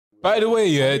By the way,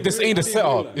 yeah, this ain't a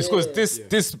setup. It's because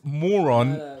this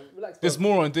moron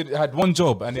had one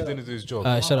job and he didn't do his job.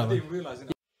 Shut up, man.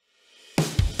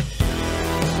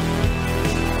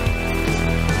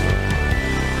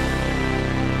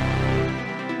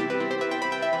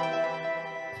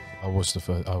 I watched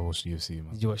UFC,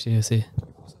 man. Did you watch the UFC?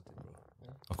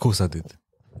 Of course I did.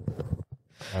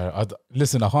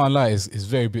 Listen, I can't lie. It's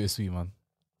very bittersweet, man.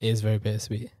 It is very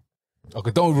bittersweet.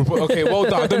 Okay, don't report. Okay, well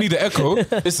done. I don't need the echo.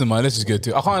 Listen, man, let's just get to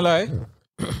it. I can't lie.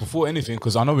 Before anything,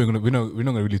 because I know we're not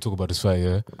gonna really talk about this fight.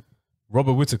 Yeah,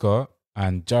 Robert Whittaker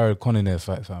and Jared Cannonier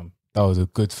fight, fam. That was a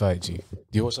good fight, G.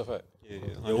 Do you watch that fight?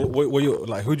 Yeah. What you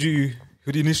like? Who do you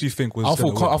initially think was? I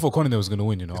thought Cannonier was gonna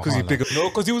win. You know, because he bigger. No,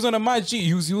 because he was on a mad G.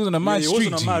 He was on a mad streak. He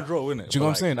was on a mad roll, innit? Do you know what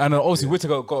I'm saying? And obviously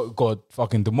Whittaker got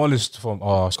fucking demolished from.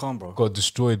 Got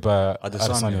destroyed by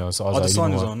Adesanya. So I was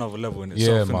like, Adesanya's on another level in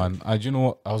itself. Yeah, man. And you know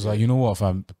what? I was like, you know what,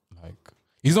 fam? Like,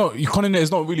 Cannonier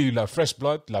is not really like fresh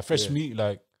blood, like fresh meat,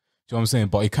 like. Do you know what I'm saying?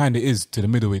 But it kind of is to the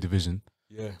middleweight division.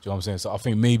 Yeah. Do you know what I'm saying? So I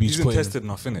think maybe he's been tested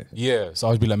enough, innit? Yeah. So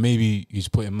I'd be like, maybe he's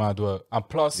putting mad work. And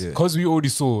plus, because we already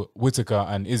saw Whittaker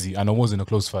and Izzy, and it wasn't a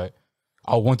close fight,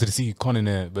 I wanted to see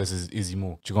Cannonier versus Izzy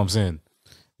more. Do you know what I'm saying?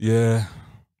 Yeah.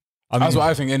 That's what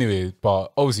I think anyway.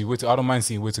 But obviously, I don't mind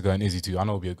seeing Whittaker and Izzy too. I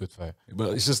know it'll be a good fight.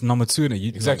 But it's just number two,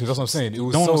 innit? Exactly. That's what I'm saying. It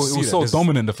was so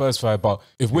dominant the first fight. But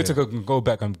if Whittaker can go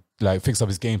back and like fix up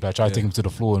his gameplay, try to take him to the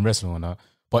floor and wrestle on that.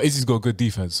 But Izzy's got good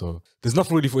defense, so there's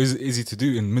nothing really for Izzy to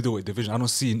do in middleweight division. I don't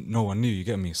see no one new. You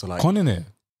get me? So like Cannonier,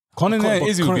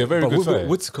 Izzy would be a very good fight.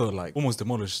 Whittaker like almost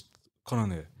demolished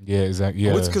Cannonier. Yeah, exactly.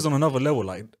 Yeah, Whittaker's on another level.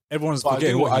 Like everyone's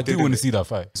forgetting what I do want to see that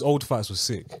fight. His old fights was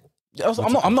sick. Yeah,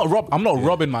 I'm not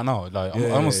robbing man out. Like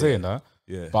I'm not saying that.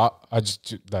 Yeah, but I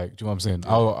just like, do you know what I'm saying?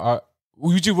 Yeah.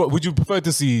 Would you prefer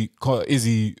to see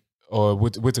Izzy or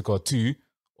Whittaker 2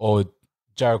 or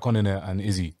Jared Cannonier and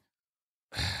Izzy?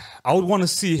 I would want to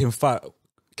see him fight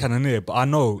Cannonier, but I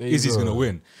know Izzy's going to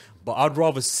win. But I'd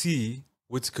rather see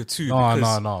Whittaker 2.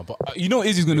 No. But you know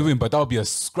Izzy's going to win, but that would be a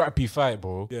scrappy fight,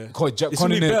 bro. Yeah.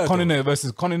 Cannonier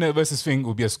versus thing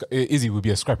would be Izzy would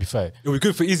be a scrappy fight. It would be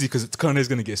good for Izzy because Cannonier's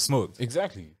going to get smoked.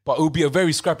 Exactly. But it would be a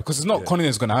very scrappy because it's not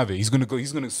Cannonier's going to have it. He's going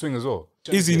to swing as well.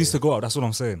 Izzy needs to go up. That's what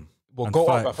I'm saying. Well, go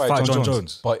up and fight John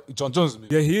Jones. But John Jones.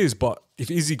 Yeah, he is. But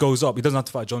if Izzy goes up, he doesn't have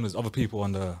to fight John. There's other people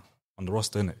on the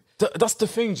roster, innit? That's the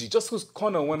thing, G. Just because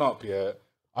Conor went up,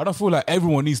 I don't feel like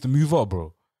everyone needs to move up,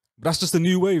 bro. That's just a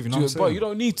new wave, you know what I'm saying? But you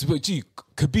don't need to. But G,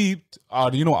 Khabib,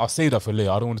 you know what? I'll say that for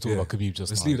later. I don't want to talk about Khabib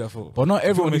just Let's now. leave that for. But not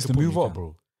everyone needs to move up,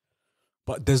 bro.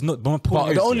 But there's not. But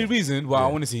the only reason why I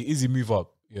want to see Izzy move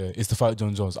up, is to fight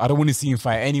John Jones. I don't want to see him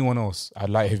fight anyone else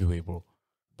at light heavyweight, bro.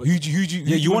 But who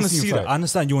you want to see that? I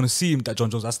understand you want to see him that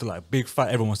John Jones. That's the like big fight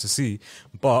everyone wants to see,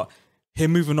 but.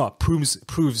 Him moving up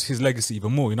proves his legacy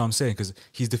even more. You know what I'm saying? Because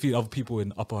he's defeated other people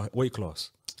in upper weight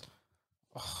class.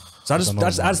 So that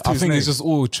just adds to his name. It's just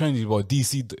all trendy. But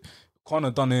DC,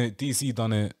 Conor done it. DC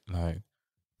done it. Like,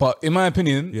 but in my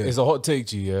opinion, it's a hot take,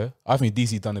 G. Yeah, I think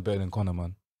DC done it better than Conor,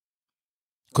 man.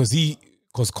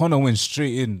 Because Conor went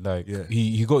straight in. Like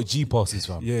he got G passes,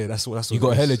 fam. Yeah, that's what he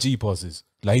got hella G passes.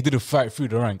 Like he did a fight through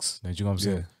the ranks. Like, do you know what I'm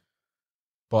saying?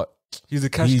 But. He's a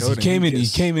cash he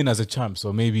came in as a champ,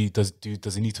 so maybe does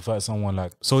he need to fight someone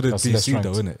like so did DC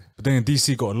though, innit? But then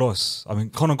DC got a loss. I mean,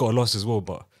 Conor got a loss as well,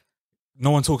 but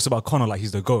no one talks about Conor like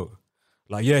he's the GOAT.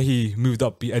 Like, he moved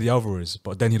up, beat Eddie Alvarez,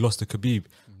 but then he lost to Khabib.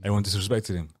 Everyone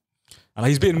disrespected him. And like,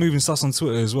 he's been moving sus on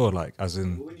Twitter as well, like as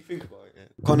in. When you think about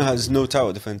it, Conor has no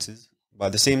title defenses, but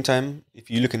at the same time,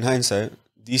 if you look in hindsight,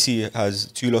 DC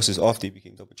has 2 losses after he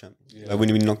became double champ. Like when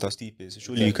he knocked out Stipe, so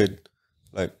surely you could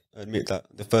like admit that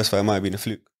the first fight might have been a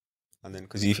fluke, and then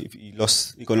because he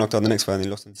lost, he got knocked out the next fight and he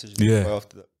lost the decision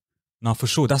after that. No, for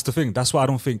sure, that's the thing. That's why I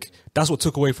don't think that's what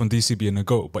took away from DC being a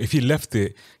GOAT. But if he left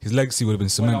it, his legacy would have been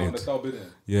cemented.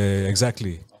 Yeah,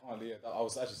 exactly.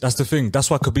 That's the thing. That's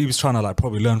why Khabib's trying to like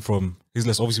probably learn from his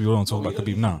lessons. Obviously, we don't talk about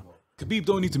Khabib now. Khabib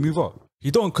don't need to move up. He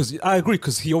don't, because I agree,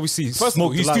 because he obviously first of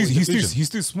all, he's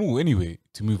too small anyway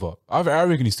to move up. I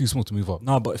reckon he's too small to move up.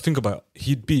 No, but think about it.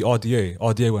 He'd beat RDA.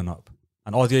 RDA went up.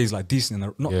 And RDA is like decent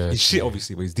in the he's shit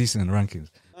obviously, but he's decent in the rankings.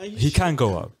 He can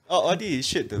go up. RDA is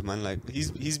shit though, man. Like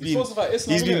he's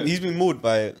been mauled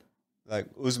by like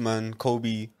Usman,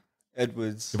 Kobe,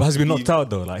 Edwards. Yeah, but has he been knocked out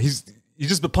though? Like he's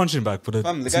just been punching back for the.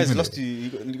 Fam, the guy's lost to he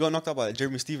got knocked out by like,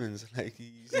 Jeremy Stevens. Like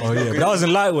but that was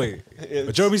in lightweight.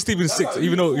 But Jeremy Stevens 6,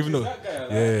 even though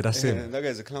that's him. That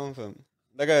guy's a clown, fam.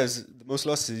 That guy has the most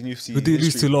losses in UFC. Who did he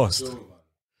lose to last?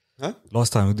 Huh?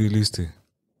 Last time, who did he lose to?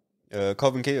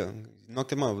 Calvin Cater.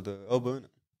 Knocked him out with the elbow, innit?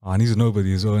 And he's a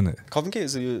nobody as well, innit? Calvin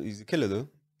Cater, he's a killer though.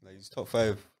 Like he's top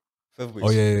 5 featherweights. Oh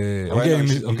yeah. Right now, it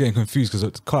should I'm be- getting confused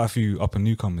because quite a few up and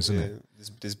newcomers, isn't Yeah,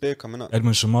 it? there's big coming up.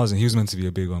 Edmund Shamarzan, he was meant to be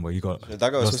a big one, but he got That guy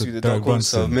was lost supposed to be to the dark Derek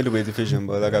horse of Brunson. middleweight division,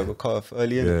 but that guy got cut off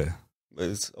early. innit? Yeah, But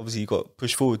it's obviously he got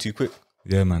pushed forward too quick.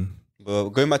 yeah, man. But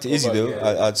going back to Izzy though,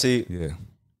 I'd say Yeah,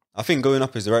 I think going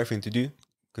up is the right thing to do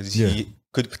because Yeah. he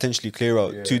could potentially clear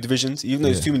out 2 divisions. Even though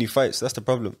it's Yeah. too many fights, that's the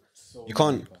problem. You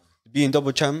can't be in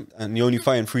double champ and you're only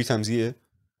fighting 3 times a year,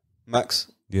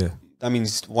 max. yeah. That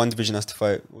means one division has to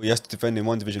fight. Or he has to defend in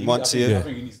one division once a year. Yeah. I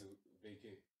think he needs to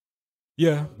vacate.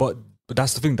 Yeah, but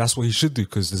that's the thing. That's what he should do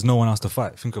because there's no one else to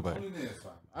fight. Think about it.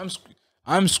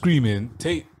 I'm screaming.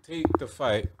 Take the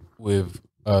fight with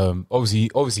obviously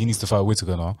he needs to fight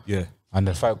Whittaker now, Yeah, and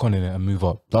then fight Conor and move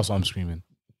up. That's what I'm screaming.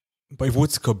 but if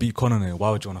Whittaker beat Conor,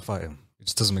 why would you want to fight him? It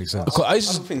just doesn't make sense. Because I I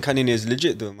just don't think Cannonier is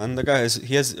legit though, man. The guy has a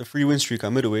 3-win streak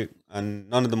at middleweight, and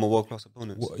none of them are world class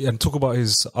opponents. Yeah, and talk about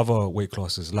his other weight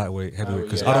classes, lightweight, heavyweight.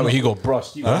 Because I don't know. He got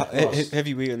brushed. He got brushed.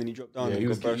 Heavyweight, and then he dropped down. Yeah, and he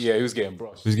was got brushed. he was getting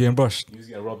brushed. he's getting brushed. He was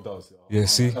getting rubbed out. Yeah,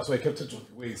 see? That's why he kept touching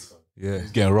weights. Fam. Yeah, He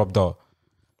was getting rubbed out.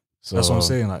 So that's what I'm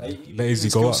saying. Like, let Izzy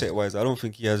go Skill up. set wise, I don't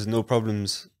think he has no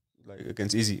problems like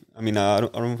against Izzy. I mean, I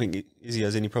don't think Izzy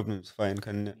has any problems fighting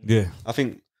Cannonier. Yeah, I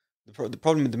think the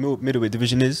problem with the middleweight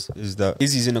division is that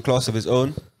Izzy's in a class of his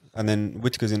own, and then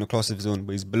Whittaker's in a class of his own,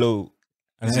 but he's below.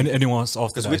 and anyone else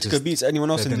after Because that. Whittaker just- beats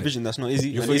anyone else in the didn't it? division that's not Izzy.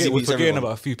 You're and Izzy we're beats forgetting everyone.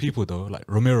 about a few people though, like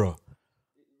Romero.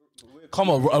 come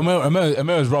on,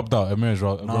 Ramirez rubbed out. Ramirez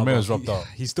but rubbed out.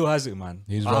 He still has it, man.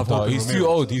 He's I have rubbed hope out. in He's too Ramirez.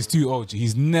 old. He's too old.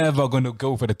 He's never gonna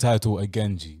go for the title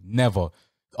again. G. Never.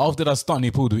 After that stunt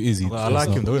he pulled with Izzy, Well, I like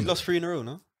him though. He's innit? lost 3 in a row,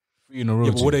 no? 3 in a row.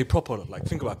 Yeah, but G. were they proper? Like,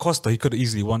 think about Costa. He could have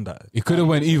easily won that. It could have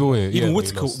went either way. Even yeah, but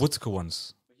he lost. Whittaker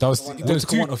ones. That was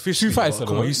Whittaker won officially. two fights.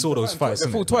 Come on, you saw those fights. They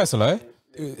innit? fought twice, like.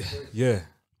 Yeah,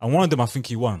 and one of them I think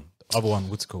he won. The other one,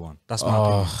 Whittaker won. That's my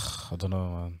opinion. I don't know,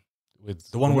 man.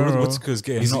 With The one where Romero, Whittaker's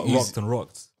getting he's- not he's- rocked and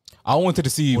rocked. I wanted to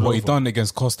see All what he over. done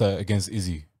against Costa against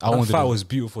Izzy. I That wanted fight to- was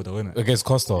beautiful though, innit? against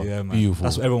Costa. Yeah, man. Beautiful.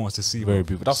 That's what everyone wants to see. Very bro.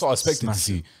 beautiful. That's what I expected to Smash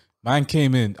see. it. Man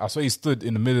came in. I saw he stood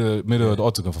in the middle of the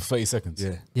octagon for 30 seconds.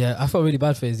 Yeah, Yeah, I felt really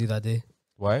bad for Izzy that day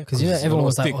Why? because everyone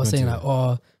was like, saying like,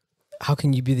 "Oh, how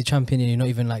can you be the champion and you're not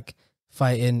even like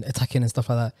fighting, attacking, and stuff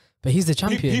like that?" But he's the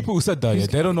champion. People who said that, yeah,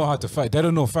 they don't know how to fight. They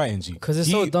don't know fighting, G. 'Cause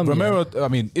it's so dumb, Romero, I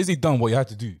mean, Izzy done what he had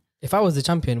to do. If I was the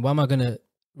champion, why am I gonna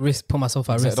put myself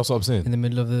at risk That's what I'm saying. in the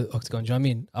middle of the octagon? Do you know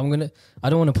what I mean? I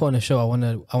don't want to put on a show. I want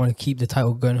to keep the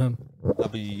title going home.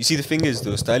 But you see, the thing is,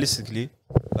 though, stylistically,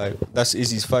 like that's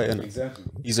Izzy's fight, and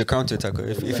he's a counter attacker.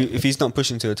 If he's not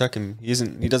pushing to attack him, he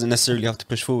doesn't necessarily have to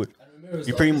push forward.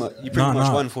 You pretty much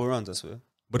won 4 rounds, I swear.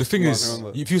 but the thing Come on, is,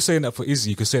 remember. if you're saying that for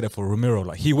Izzy, you could say that for Romero.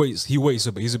 Like he waits,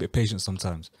 but he's a bit patient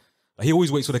sometimes. Like he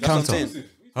always waits for the That's what I'm counter. saying.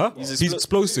 Huh? He's He's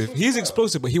explosive. He is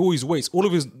explosive, but he always waits. All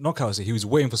of his knockouts, he was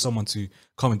waiting for someone to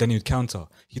come and then he'd counter.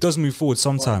 He does move forward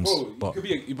sometimes, but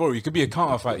You could be a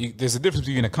counter fight. There's a difference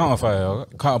between a counter fighter,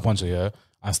 counter puncher, yeah,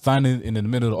 and standing in the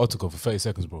middle of the octagon for 30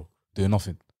 seconds, bro, doing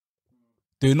nothing.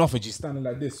 Doing nothing. Just standing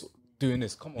like this, doing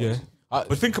this. Come on. yeah. G.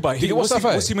 But think about Did it. you watch that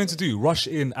fight? What's he meant to do? Rush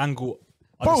in, angle,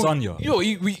 Bro,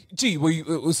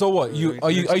 Adesanya. so what?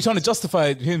 Are you trying to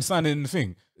justify him standing in the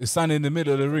thing, standing in the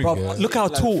middle of the ring? Bro, yeah? look how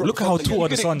tall. Look how tall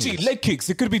Adesanya G, is. leg kicks.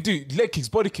 It could be leg kicks,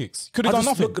 body kicks. Could have done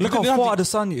nothing. Look how far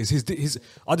Adesanya is. His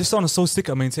Adesanya's so sick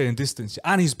at maintaining distance,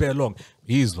 and he's bare long.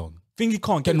 He is long. Think he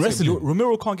can't get Can to wrestle him. him.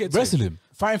 Romero can't get to Wrestle him. him.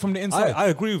 Fighting from the inside. I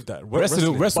agree with that.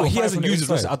 Wrestle But he fight hasn't from the used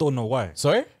inside. wrestling. I don't know why.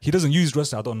 Sorry? He doesn't use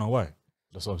wrestling. I don't know why.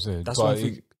 That's what I'm saying. That's But why I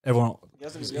think everyone.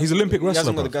 He's Olympic He wrestler.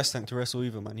 hasn't got bro. the gas tank to wrestle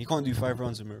either, man. He can't do 5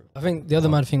 rounds of mirror. I think the other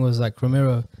mad thing was like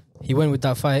Romero. He went with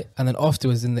that fight, and then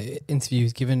afterwards in the interview, he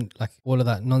was giving like all of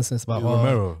that nonsense about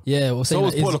Romero. Yeah, or saying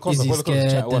was like, Paulo Costa. is he Paulo Costa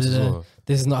scared? chatted to us as Da, da, da. well.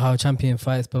 This is not how a champion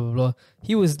fights. Blah blah blah.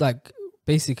 He was like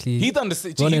basically He done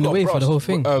the running he got away for the brushed. whole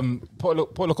thing.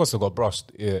 Paulo Costa got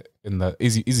brushed. Yeah, in the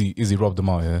Izzy robbed him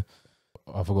out. Yeah,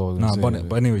 I forgot. What I was No, gonna say.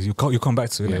 but anyways, you come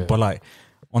back to it. Yeah. innit? But like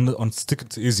on sticking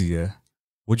to Izzy, yeah.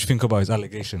 What do you think about his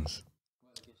allegations?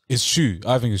 It's true.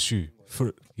 I think it's true.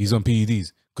 For He's on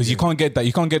PEDs because you can't get that.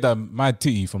 You can't get that mad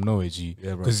titty from nowhere, G.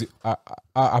 Yeah, bro. Because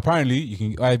apparently you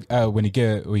can when you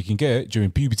can get it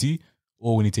during puberty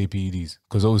or when you take PEDs.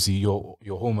 Because obviously your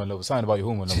hormone level. Something about your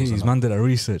hormone levels. Jeez, and man did that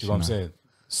research. you know what I'm saying?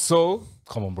 So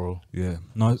come on, bro. Yeah.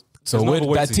 No. So there's no where other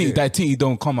way that to titty get it. that titty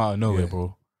don't come out of nowhere, Yeah.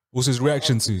 bro. What's his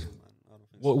reaction to?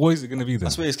 What is it going to be then? I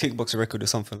swear his kickboxing record is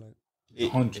something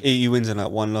like 100. 80 wins and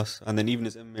like 1 loss. And then even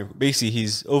his MMA, basically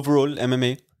his overall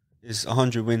MMA is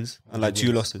 100 wins and like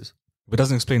 2 losses. But it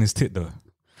doesn't explain his tit though.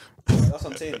 That's what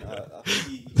I'm saying. I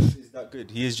think he is that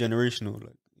good. He is generational.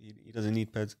 Like he doesn't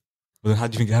need pads. But then how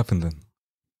do you think it happened then?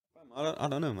 I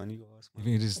don't know, man. You gotta ask, You man.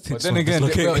 think his But tits then were again,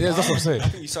 dislocated? yeah, that's what I'm saying. I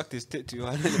think you sucked his tit too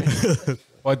hard.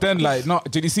 But then, like,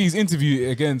 did you see his interview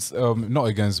against, not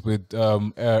against, with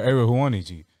Ariel Huani,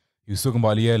 G? He was talking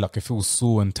about, yeah, like, if it was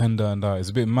sore and tender and that, it's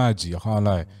a bit mad, G, I can't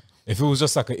lie. If it was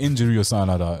just like an injury or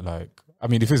something like that, like, I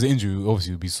mean, if it's an injury,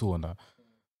 obviously it would be sore and that.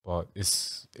 But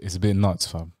it's a bit nuts,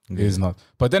 fam. It is nuts.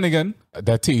 But then again,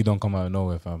 that titty don't come out of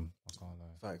nowhere, fam. I can't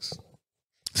lie. Facts.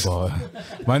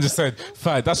 But man just said,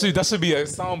 fact, that should be a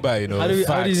soundbite, you know. How do you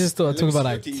Facts. just start talking about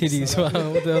like titties?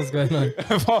 What the hell's going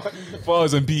on?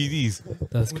 Bars and PEDs.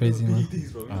 That's crazy, man.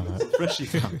 Freshie,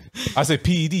 fam. I said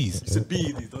PEDs. It's a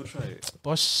BED, don't try it.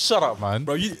 But shut up, man.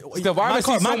 Bro, Why am I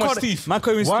seeing so much teeth? Man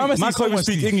can't Why am I even seeing speak, so much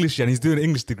speak teeth? English, and he's doing an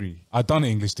English degree. I done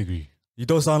an English degree. You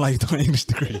don't sound like you done an English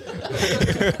degree.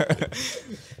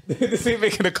 This ain't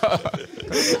making a cut.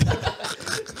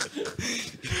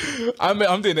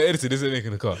 I'm doing the editing. This ain't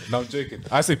making a cut. No, I'm joking.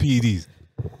 I say PEDs.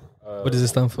 What does it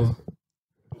stand for?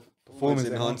 Performance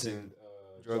enhancing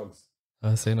drugs.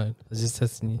 I say no. I was just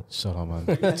testing you. Shut up, man.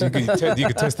 You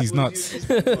can test these nuts.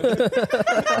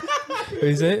 What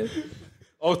is it?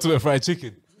 Ultimate fried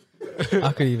chicken.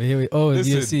 I couldn't even hear it. Oh,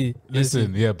 UFC.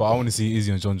 Listen, yeah, but I want to see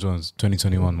Izzy and John Jones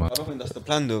 2021, man. I don't think that's the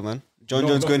plan though, man.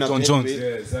 Jones going up. John to Jones.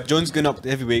 heavyweight. Yeah, exactly. John's going up to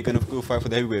heavyweight, going to go fight for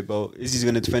the heavyweight belt. Izzy's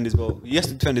going to defend his belt. He has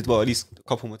to defend his belt at least a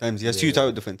couple more times. He has 2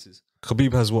 title defenses.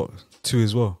 Khabib has what? 2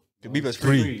 as well. Khabib has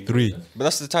 3. 3. But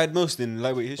that's the tied most in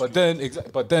lightweight history.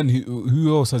 But then,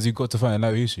 who else has he got to fight in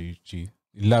lightweight history? G?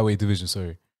 In lightweight division,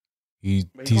 sorry. The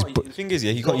thing is,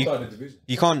 yeah,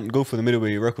 he can't go for the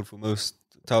middleweight record for most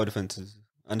title defenses.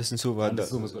 Anderson Silva had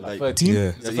that. Like, 13?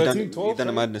 Yeah. he done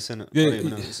a madness, innit? Yeah, I don't even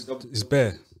know. it's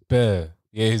bare. Bear.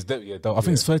 Yeah, I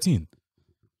think it's 13.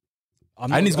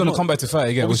 And he's going to come back to fight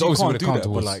again, which obviously would count but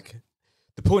towards. like,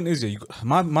 the point is, yeah,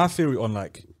 my theory on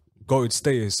like goated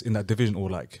status in that division or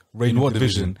like reign In what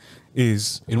division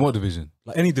is In what division?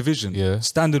 like any division. Yeah.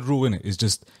 Standard rule in it is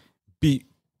just beat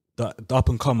the up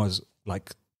and comers,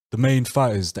 like the main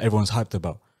fighters that everyone's hyped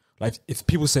about. Like if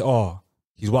people say, "Oh,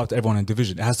 he's wiped everyone in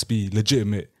division," it has to be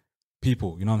legitimate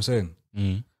people. You know what I'm saying?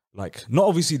 Mm. Like not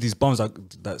obviously these bums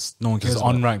that's no one cares It's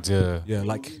about. unranked, yeah. Yeah,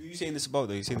 like Who you saying this about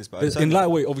though? You saying this about? in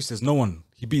lightweight, obviously there's no one.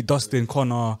 He beat Dustin,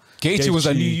 Connor. Gaethje was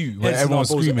at New U, where Henson, everyone was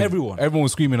Barboza, screaming. Everyone. Everyone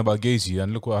was screaming about Gaethje,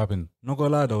 and look what happened. Not gonna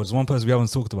lie though, there's one person we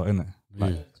haven't talked about, innit?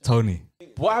 Like Tony.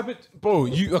 What happened, bro?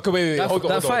 Okay, wait.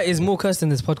 That fight is more cursed than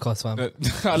this podcast, fam.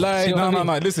 I lie. See what I No.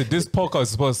 mean? Listen, this podcast is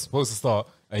supposed to start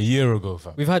a year ago,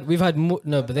 fam. We've had more.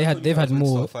 No, but they've had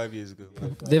more. 5 years ago.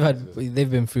 They've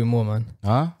been through more, man.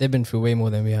 Huh? They've been through way more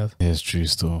than we have. Yeah, it's true,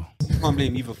 still. You can't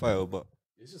blame either fighter, but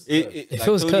it like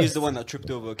feels Tony is cursed. the one that tripped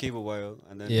over a cable wire,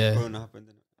 and then Yeah. Corona happened.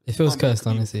 Didn't It feels Can't blame cursed, Khabib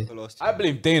honestly. for the last I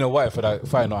blame Dana White for that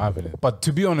fight not happening. But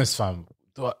to be honest, fam,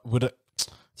 with Did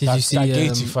that, you see? that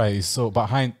Gaethje fight is so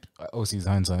behind. Obviously, it's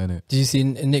hindsight, innit? Did you see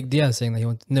Nick Diaz saying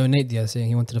that Nate Diaz saying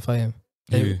he wanted to fight him?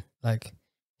 Who? Like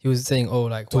he was saying, oh,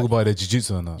 like Talk what, about the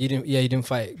jiu-jitsu and that. you didn't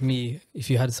fight me if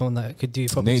you had someone that could do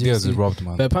proper Nate Diaz is jiu-jitsu. robbed,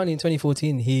 man. But apparently in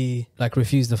 2014 he like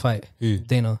refused the fight. Who?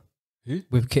 Dana. Who?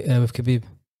 With Khabib.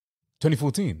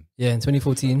 2014. Yeah, in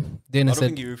 2014 Dana I don't said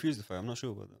think he refused the fight. I'm not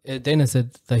sure about that. Dana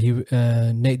said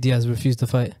that Nate Diaz refused the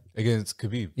fight. Against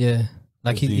Khabib. Yeah,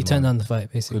 like Could he be, turned man. down the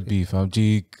fight basically. Could be, fam.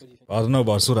 G, I don't know,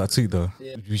 but I saw that tweet though.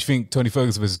 you think Tony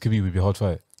Ferguson versus Khabib would be a hard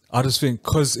fight? I just think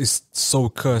because it's so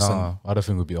cursed. Nah, I don't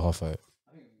think it would be a hard fight.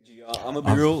 I'm gonna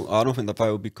be real. I don't think the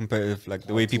fight would be competitive like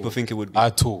the way people think it would be.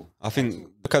 At all. I think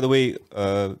look at the way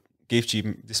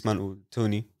Gaethje dismantled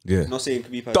Tony. Yeah. I'm not saying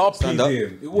Khabib has that stand up.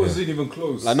 It wasn't even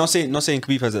close. Like not saying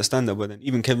Khabib has that stand up, but then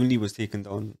even Kevin Lee was taking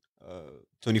down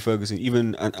Tony Ferguson.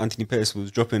 Even Anthony Pettis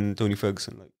was dropping Tony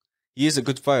Ferguson. Like he is a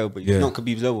good fighter, but he's Yeah. not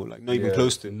Khabib's level. Like not even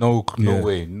close to it. No Yeah.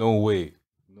 way. No way.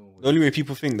 The only way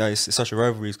people think that it's such a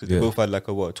rivalry is because they Yeah. both had like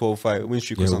a 12 fight win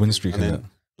streak or Yeah, something. win streak and and then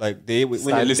like they win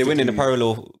in a Stylistically.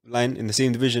 parallel line in the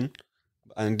same division,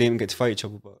 and they didn't get to fight each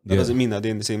other. But that Yeah. doesn't mean that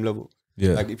they're in the same level.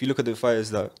 Yeah. Like if you look at the fighters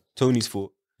that Tony's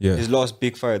fought, Yeah. his last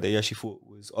big fight that he actually fought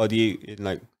was RDA in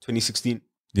like 2016.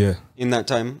 Yeah. In that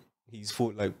time, he's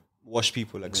fought like washed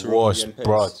people like Cerrone Wash, and Pettis.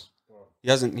 bro. He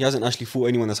hasn't actually fought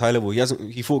anyone that's high level.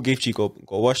 He fought Gaethje,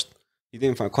 got washed. He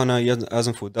didn't fight Conor. He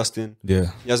hasn't fought Dustin.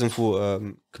 Yeah. He hasn't fought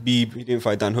Khabib. He didn't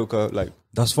fight Dan Hooker. Like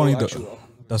That's funny no though. actual-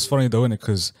 That's funny though, innit?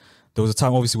 Because there was a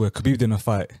time obviously where Khabib didn't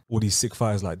fight all these sick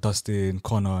fighters like Dustin,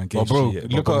 Connor, and But Gaethje. bro,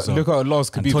 and look Barboza. at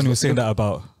last And Khabib's. Tony was saying that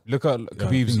about. Look at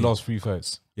Khabib's last 3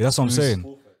 fights. Yeah, that's what I'm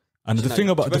saying. And the thing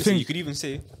about to be the honest, thing, you could even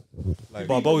say like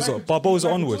Barboza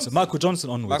onwards, Michael Johnson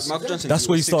onwards. Michael Johnson. That's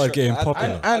where he was started six getting shots.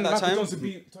 popular. At that time,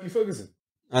 beat Tony Ferguson.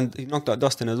 and he knocked out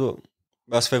Dustin as well.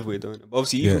 That's featherweight though. But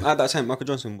obviously, even at that time, Michael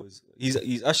Johnson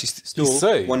he's actually still He's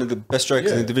safe. one of the best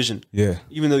strikers in the division. Yeah.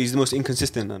 Even though he's the most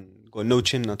inconsistent and got no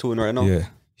chin at all right now. Yeah.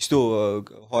 He's still a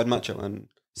hard matchup, and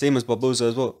same as Barboza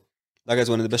as well. That guy's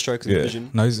one of the best strikers in the division.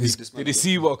 No, Did you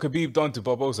see what Khabib done to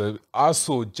Barboza? I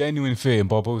saw genuine fear in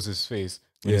Barboza's face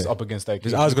when he's up against that.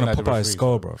 His eyes gonna pop out his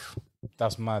skull, bro.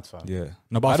 That's mad, fam. Yeah.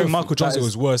 No, but I think Michael Johnson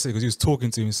was worse because he was talking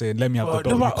to him saying, "Let me have the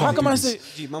belt." No, how come I say?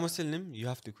 Gee, man was telling him, you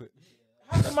have to quit.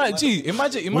 Imagine.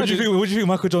 What do you think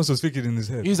Michael Johnson was thinking in his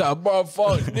head? He's like, bro,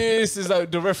 fuck this. Is like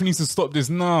the referee needs to stop this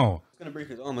now. He's gonna break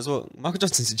his arm as well. Michael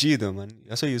Johnson's a G though, man.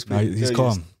 I saw he was Nah, playing. he's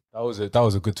calm. That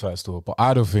was a good fight still, but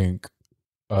I don't think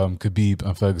Khabib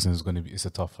and Ferguson is going to be. It's a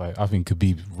tough fight. I think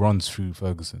Khabib runs through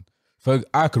Ferguson.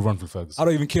 I could run through Ferguson. I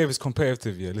don't even care if it's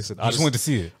competitive. Yeah, listen, I just wanted to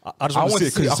see it. I just want to see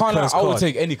it because I would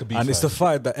take any Khabib and it's the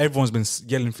fight that everyone's been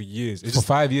yelling for years. It's for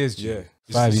 5 years. G. Yeah,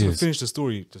 5 years. Finish the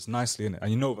story just nicely in it, and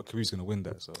you know that Khabib's gonna win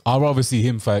that. So I'd rather see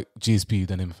him fight GSP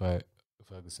than him fight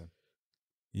Ferguson.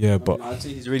 Yeah, but I'd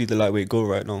say he's really the lightweight goal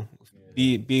right now.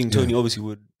 Being Tony obviously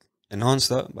would enhance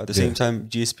that, but at the same time,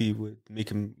 GSP would make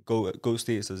him go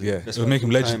status as it would make him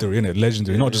legendary, innit?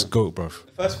 Legendary, not just GOAT, bro.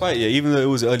 The first fight, even though it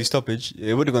was an early stoppage,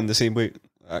 it would have gone the same way.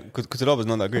 Because the was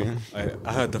not that great.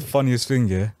 I heard the funniest thing,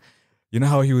 you know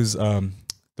how he was, the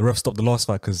ref stopped the last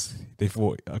fight because they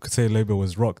thought Labor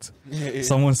was rocked.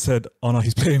 Someone said, "Oh no,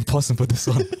 he's playing possum for this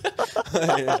one."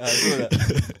 I saw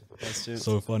that. That's true.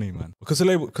 So funny, man.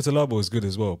 Kutalaba was good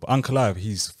as well, but Uncle Live,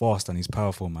 he's fast and he's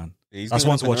powerful, man. That's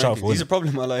one to watch out for. He's a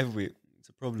problem at lightweight. It's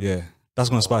a problem. Yeah, that's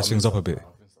gonna spice things up a bit.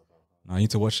 I need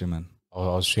to watch it, man. I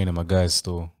was training my guys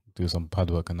still, do some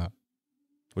pad work and that.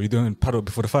 Were you doing paddle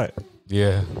before the fight?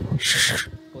 Yeah.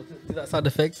 Do that sound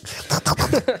effect?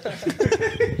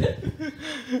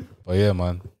 But yeah,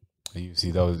 man. You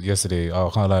see, that was yesterday. I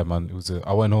can't lie, man.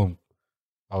 I went home.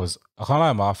 I can't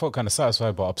lie, man. I felt kind of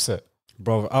satisfied but upset.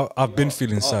 Bro, I've been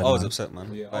feeling sad. I was upset,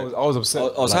 man. Yeah, I was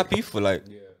upset. I was happy for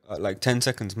like 10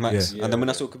 seconds max. Yeah. And then when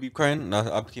I saw Khabib crying,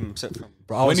 I became upset from.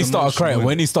 Bro, When he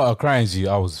started crying, G,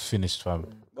 I was finished, fam.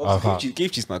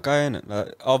 Gaethje's my guy, innit? Like,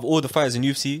 out of all the fighters in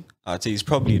UFC, I'd say he's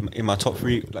probably in my top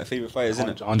 3 favorite fighters,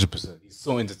 innit? 100%. He's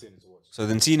so entertaining to watch. So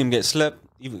then seeing him get slept,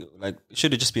 even it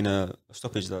should have just been a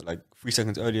stoppage that 3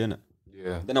 seconds earlier, innit?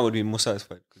 Yeah. Then I would be more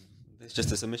satisfied. It's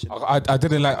just a submission. I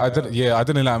didn't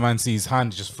like man see his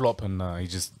hand just flop and he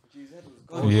just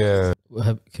yeah.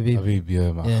 Khabib.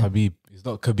 Yeah, man. Yeah. Khabib. It's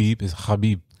not Khabib, it's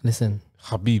Habib. Listen.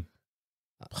 Habib.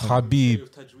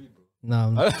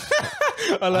 No,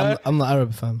 I'm not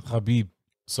Arab, fam. Habib.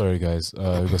 Sorry guys. We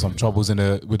got some troubles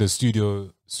with the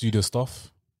studio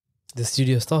stuff. The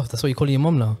studio stuff. That's what you call your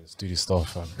mom now. Studio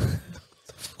stuff, fam.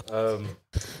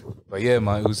 But yeah,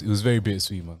 man, it was very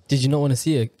bittersweet, man. Did you not want to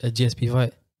see a GSP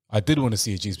fight? I did want to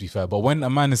see a GSP fight, but when a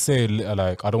man is saying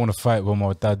like, I don't want to fight when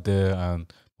my dad there and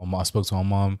I spoke to my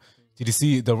mom. Did you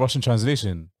see the Russian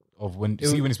translation of when he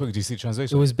spoke? Did you see the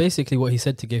translation? It was basically what he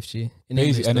said to Gaethje in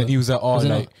English, and then he was like, "Oh,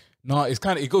 like, no, it's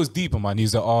kind of it goes deeper, man."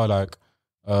 He's like, "Oh, like,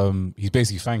 he's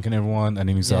basically thanking everyone," and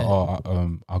then he's like, "Oh,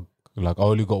 I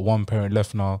only got one parent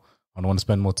left now, and I want to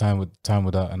spend more time with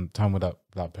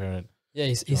that parent." Yeah,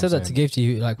 he said that to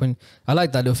Gaethje. Like when I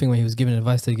like that little thing when he was giving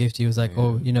advice to Gaethje. He was like,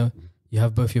 "Oh, you know, you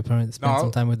have both your parents, spend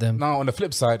some time with them." Now, on the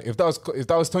flip side, if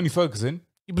that was Tony Ferguson,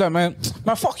 he'd be like, man,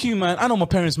 fuck you, man. I know my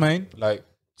parents, man. Like,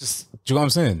 just, do you know what I'm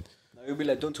saying? He'd be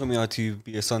like, don't tell me how to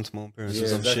be a son to my own parents or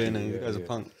some shit. And you guys are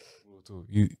punk.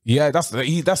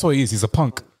 That's what he is. He's a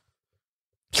punk.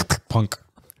 Punk.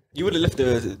 You would have left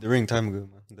the ring time ago,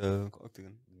 man. The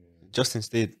octagon. Justin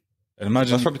stayed. And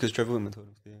imagine That's probably because Trevor Whitman told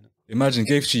him to stay. Imagine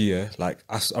Gaethje,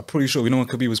 I'm pretty sure, when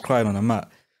Khabib was crying on the mat,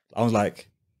 I was like,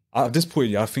 at this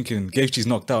point, I'm thinking Gaethje's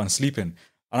knocked out and sleeping.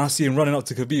 And I see him running up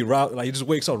to Khabib, like he just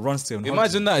wakes up, runs to him.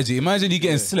 Imagine that, G. Imagine you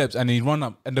getting slept and you run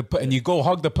up and you go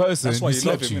hug the person. That's why you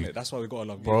love him, you. innit? That's why we gotta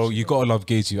love Gaethje. Bro, you gotta love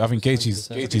Gaethje. I think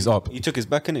Gaethje's up. He took his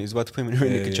back in it. He was about to put him in the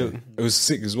ring. He choke. It was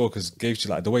sick as well because Gaethje,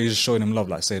 like the way he's just showing him love,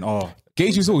 like saying, "Oh."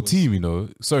 Gaethje's whole team, you know.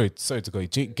 Sorry to go.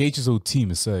 Gaethje's whole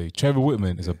team is sorry. Trevor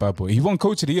Whitman is a bad boy. He won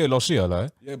Coach of the Year last year,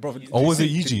 like. Yeah, bro. Or was it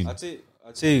Eugene? I'd say.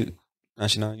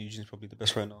 Actually, no, Eugene's probably the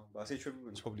best right now. But I'd say Trevor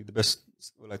Whitman's probably the best,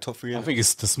 top 3. I think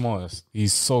it's the smartest.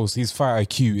 His fight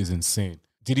IQ is insane.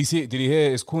 Did he hear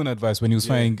his corner advice when he was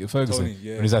fighting Ferguson? Tony,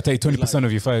 yeah. When he's like, take 20%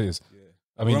 of your fighters. Yeah.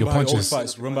 I mean, your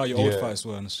punches. Remember your old fights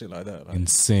were and shit like that. Like,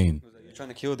 insane. You're trying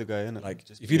to kill the guy, innit? Like,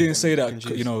 if you didn't say that,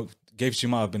 Gaethje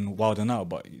might have been wilding out,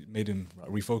 but it made him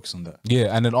refocus on that.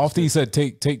 Yeah, and then after he said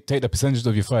take the percentage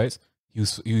of your fights, he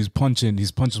was punching.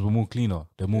 His punches were more cleaner.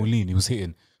 They're more lean. He was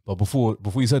hitting. But before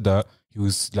he said that, he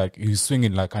was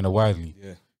swinging like kind of wildly. Yeah, you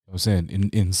know what I'm saying,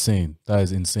 insane. That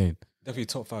is insane. Definitely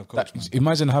top 5 coach.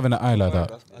 Imagine having an eye like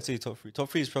that. I'd say top 3. Top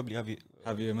 3 is probably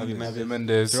Javier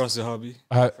Mendes. Firas Zahabi.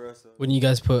 Wouldn't you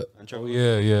guys put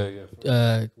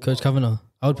Yeah. Coach Kavanagh?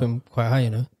 I would put him quite high, you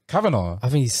know. Kavanaugh. I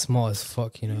think he's smart as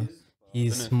fuck. You know,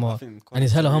 he's I smart think and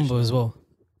he's hella consideration- humble as well.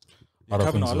 I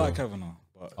don't think Kavanaugh, I so. like Kavanaugh.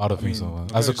 But I don't think so. Man.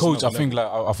 McGregor's As a coach, I another think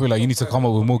level. like I feel like you need to come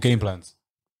up with more game plans.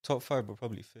 Top 5, but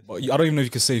probably 5th. But I don't even know if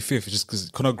you could say 5th, just because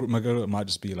Conor McGregor might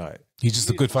just be like. He's just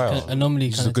a good fighter. Anomaly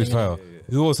He's just a kind good of thing.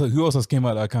 fighter. Who else has came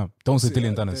out of that camp? Don't say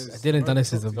Dylan Dennis. Dylan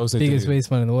Dennis is the Don't say biggest Dylan.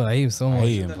 waste man in the world. I hate him so I much.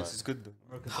 hate him. This is good though.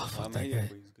 I'm that hating guy. him,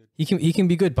 but he's good. He can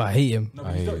be good, but I hate him. No,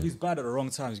 but he's bad at the wrong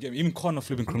times. You get me? Even Conor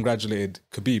flipping congratulated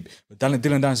Khabib, but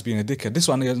Dylan Dennis being a dickhead. This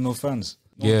one he has no fans.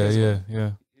 No one cares about.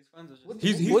 Yeah.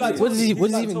 He's What like, does he- he's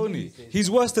what does like he even Tony. He's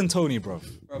worse than Tony, bro.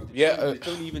 Yeah,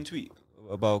 Don't even tweet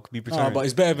about Khabib Nah, retiring. but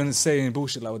it's better than saying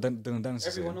bullshit like what Dylan Dennis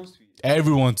is saying. Everyone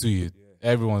else tweet.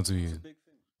 Everyone to you.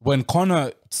 When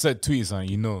Conor said tweet something,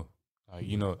 you know,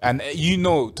 and you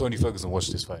know Tony Ferguson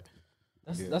watched this fight.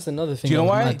 That's another thing. Do you know that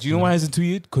was why? mad, Do you know why he hasn't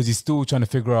tweeted? Because he's still trying to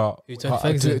figure out. Who, Tony how-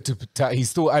 Ferguson? he's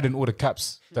still adding all the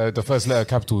caps, the first letter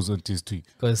capitals into his tweet.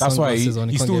 Got his That's why sunglasses on,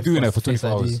 he he's can't still get doing it past for the Face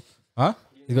 24 hours. ID. Huh?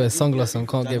 He's got his sunglasses on,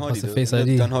 can't get past the Face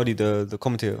ID. Dan Hardy, the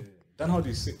commentator, Dan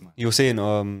Hardy's sick, man. he was saying,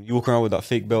 you walk around with that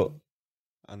fake belt,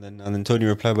 and then Tony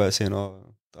replied by saying,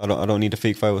 I don't need a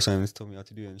fake fight or something. He told me how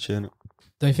to do it and shit. innit?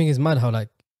 Don't you think it's mad how like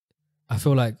I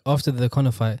feel like after the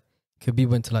Conor fight, Khabib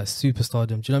went to like superstardom.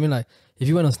 Do you know what I mean? Like if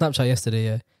you went on Snapchat yesterday,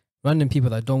 yeah, random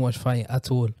people that don't watch fighting at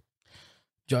all.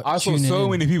 I saw so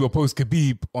many people post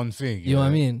Khabib on thing. You know what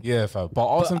I mean? Yeah, fam.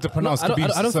 But ask them to pronounce I don't,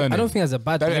 Khabib's I don't, surname. I don't think it's a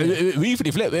bad thing.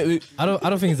 innit? I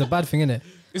don't think it's a bad thing, innit?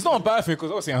 It's not a bad thing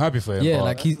because obviously I'm happy for him. Yeah, but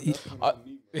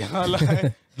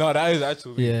like no, that is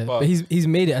actually. yeah, but he's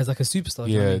made it as like a superstar.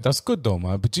 do you know what I Yeah, mean? that's good though,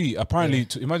 man. But gee, apparently,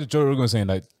 imagine Joe Rogan saying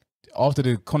like after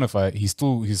the Conor fight, he's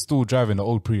still driving the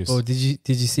old Prius. Oh, did you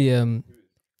see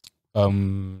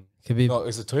Khabib? No,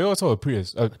 it's a Toyota or a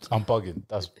Prius. I'm bugging.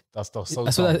 That's so I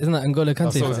saw dumb. that, isn't that N'Golo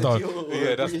That's Kante? so dumb.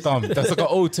 Yeah, that's dumb. That's like an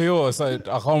old Toyota. So I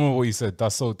can't remember what he said.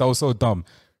 That was so dumb.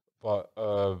 But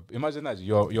imagine that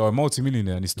you're a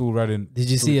multi-millionaire and he's still riding. Did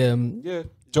you see Yeah,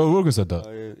 Joe Rogan said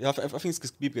that. Yeah, I think it's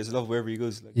because Khabib gets love wherever he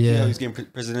goes. Like, Yeah. see how he's getting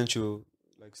presidential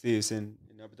like status in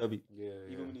Abu Dhabi.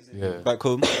 Even when he's back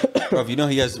home, bruv, you know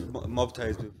he has mob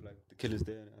ties with like the killers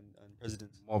there and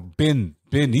presidents. Well,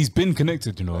 he's been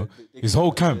connected. You know, his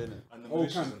whole camp.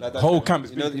 Like that Whole guy. camp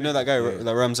is You know that guy,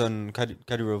 like Ramzan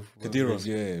Kadyrov. Kadyrov,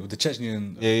 yeah, with the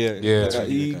Chechnyan. Yeah. Like,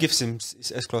 he gives him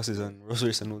S classes and Rolls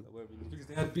Royce and all that. Whatever. Because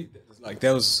they had like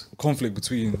there was conflict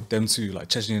between them two, like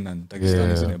Chechnyan and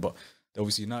Dagestanis in it, but they're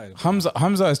obviously united. Hamza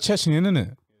is Chechnyan, isn't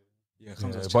it? Yeah,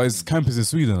 comes out But his camp is in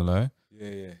Sweden, like.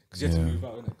 yeah. Because you have to move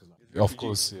out, innit? 'Cause, like, Of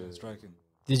course, yeah. striking.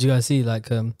 Did you guys see like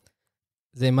Zayn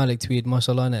Malik tweeted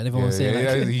mashallah and everyone was saying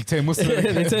like he turned Muslim.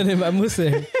 they turned him a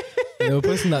Muslim. They were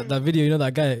posting that video, you know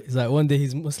that guy. He's like one day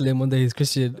he's Muslim, one day he's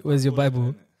Christian. Where's your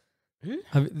Bible?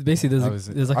 Basically,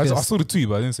 there's like I saw the tweet,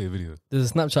 but I didn't see a video.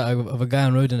 there's a Snapchat of a guy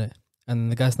on road in it,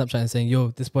 and the guy Snapchatting saying, "Yo,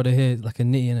 this brother here is like a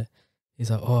nitty in it." He's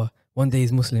like, "Oh, one day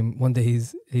he's Muslim, one day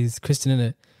he's Christian in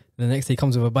it." And the next day he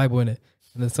comes with a Bible in it,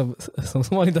 and then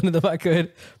somebody done in the back going,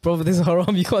 "Bro, this is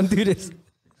haram. You can't do this."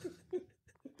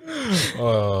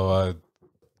 Oh,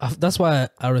 That's why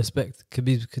I respect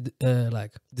Khabib's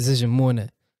like decision more in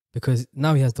it, because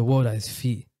now he has the world at his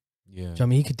feet. yeah. Do you know what I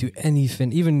mean, he could do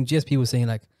anything. Even GSP was saying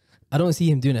like, I don't see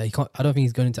him doing it. He can't. I don't think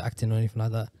he's going into acting or anything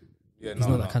like that. Yeah, He's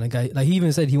not that kind of guy. Like he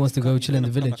even said he wants to go chill in the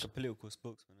village. Like a political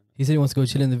spokesman. He said he wants to go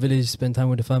chill in the village, spend time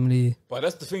with the family. But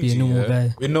that's the thing, Be a G, normal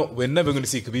guy. We're never going to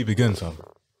see Khabib again, fam.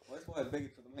 That's why I beg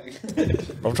for the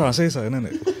mic. I'm trying to say something,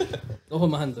 innit? Don't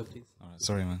hold my hand up, please. Alright,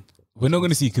 sorry, man. We're not going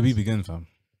to see Khabib again, fam.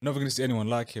 Never gonna see anyone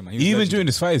like him. Man. He was Even legend. during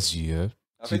his fights, G, yeah.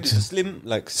 I think there's a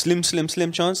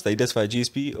slim chance that he does fight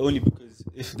GSP, only because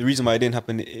if the reason why it didn't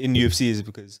happen in UFC is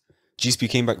because GSP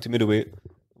came back to middleweight,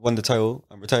 won the title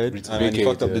and retired, and he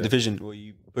fucked up the division, or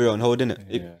you put it on hold,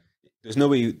 innit? There's no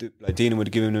way like Dana would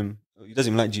have given him. He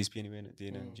doesn't even like GSP anyway, innit?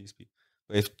 Dana and GSP.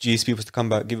 But if GSP was to come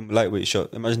back, give him a lightweight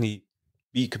shot, imagine he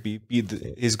beat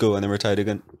his goal and then retired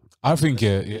again. I think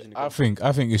I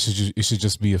think it should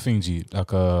just be a thing, G,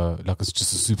 like it's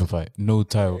just a super fight, no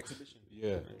title,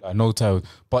 like no title.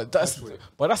 But that's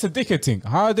a dickhead thing.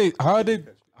 How are they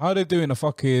doing a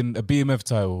BMF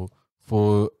title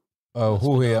for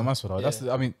Jorge and Masvidal? That's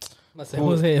I mean, I'm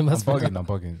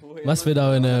bugging.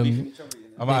 Masvidal and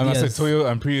I said Toyo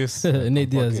and Prius,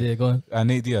 Nate Diaz. Yeah, go on. and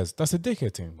Nate Diaz. That's a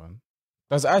dickhead thing, man.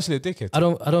 That's actually a dickhead. I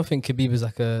don't think Khabib is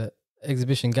like a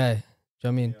exhibition guy. Do you know what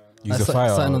I mean? He's That's a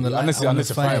fighter, something on the line. unless I wanna you're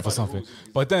fighting for something.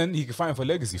 But then he can fight for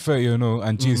legacy, 30-0,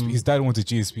 and GSP. His dad wanted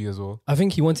GSP as well. I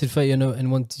think he wanted 30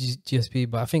 and wanted GSP,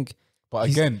 but I think But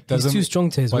he's, again, he's too strong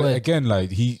to his But word. again,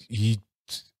 like he's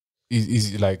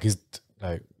like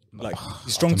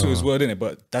he's strong I to don't his know. word, innit?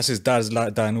 But that's his dad's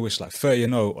like dying wish, like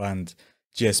 30-0 and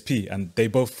GSP, and they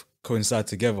both coincide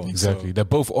together. Exactly. So, They're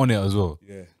both on it as well.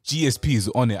 yeah. GSP is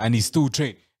on it and he's still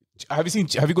trained. Have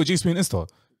you got GSP on Insta?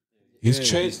 He's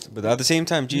trained. But at the same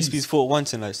time, GSP's fought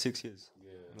once in like 6 years.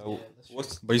 Like,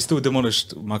 But he still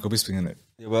demolished Michael Bisping in it.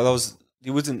 yeah, well, he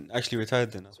wasn't actually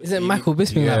retired then. That's what Isn't he- Michael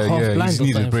Bisping like half he blind just or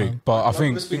needs a something? break. fam? But I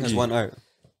think Bisping has one eye.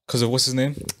 Because of what's his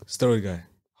name? Steroid guy.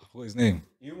 What's his name?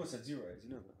 You almost had 0 eyes,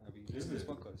 you know that. I mean, listen to this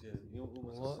podcast, yeah. You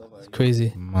almost had It's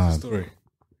crazy. man, Story.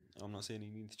 I'm not saying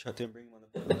you need to chat to him, bring him on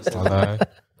the podcast. I lie.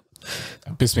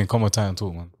 Bisping, come on,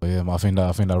 TitanTalk, man. But yeah, man, I think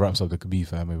that wraps up the Khabib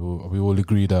family. We all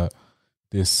agree that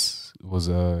this is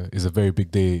a very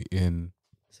big day in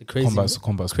It's a crazy, combat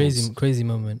sports. crazy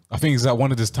moment. I think it's like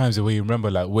one of those times where you remember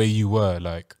like where you were,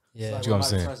 like. Yeah. Do you know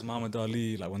what I'm saying? Muhammad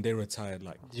Ali, like when they retired,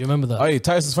 like Do you remember that? Oh, yeah,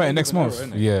 Tyson's fighting next month.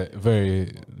 Isn't it? Yeah,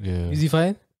 very. Yeah. Who's he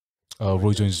fighting?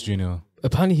 Roy Jones Jr.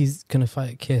 Apparently he's gonna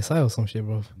fight KSI or some shit,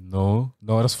 bro. No,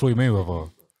 that's Floyd Mayweather.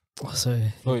 Oh,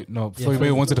 sorry. Floyd Yeah,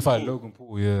 Mayweather wanted to fight Logan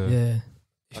Paul. Yeah. Yeah.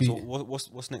 If So you-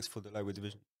 what's next for the lightweight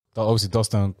division? Obviously,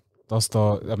 Dustin,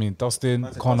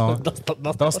 Connor,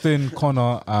 Dustin,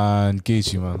 Connor, and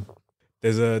Gaethje, man.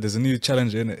 there's a new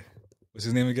challenger in it. What's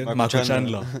his name again? Michael Michael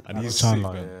Chandler. Chandler. And he's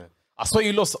Chandler, sick, man. yeah. I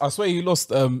swear he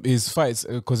lost his fights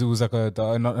because it was like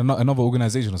another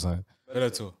organization or something.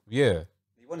 Bellator. Yeah.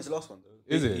 He won his last one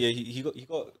though. Is it? Yeah, he got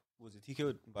was it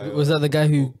TKO'd by was that the guy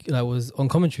who like was on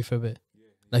commentary for a bit?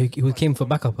 Like he came for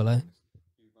backup, like?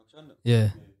 Yeah.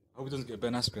 I hope he doesn't get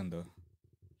Ben Askren though.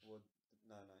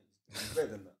 Nah, he's better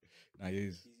than that. Nah, he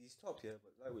is. He's top, yeah,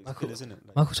 but lightweight's good, isn't it?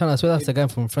 Like, Michael Chandler, I swear that's the guy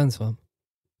from Friends, fam.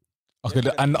 Okay,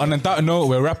 and on that note,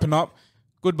 we're wrapping up.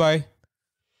 Goodbye.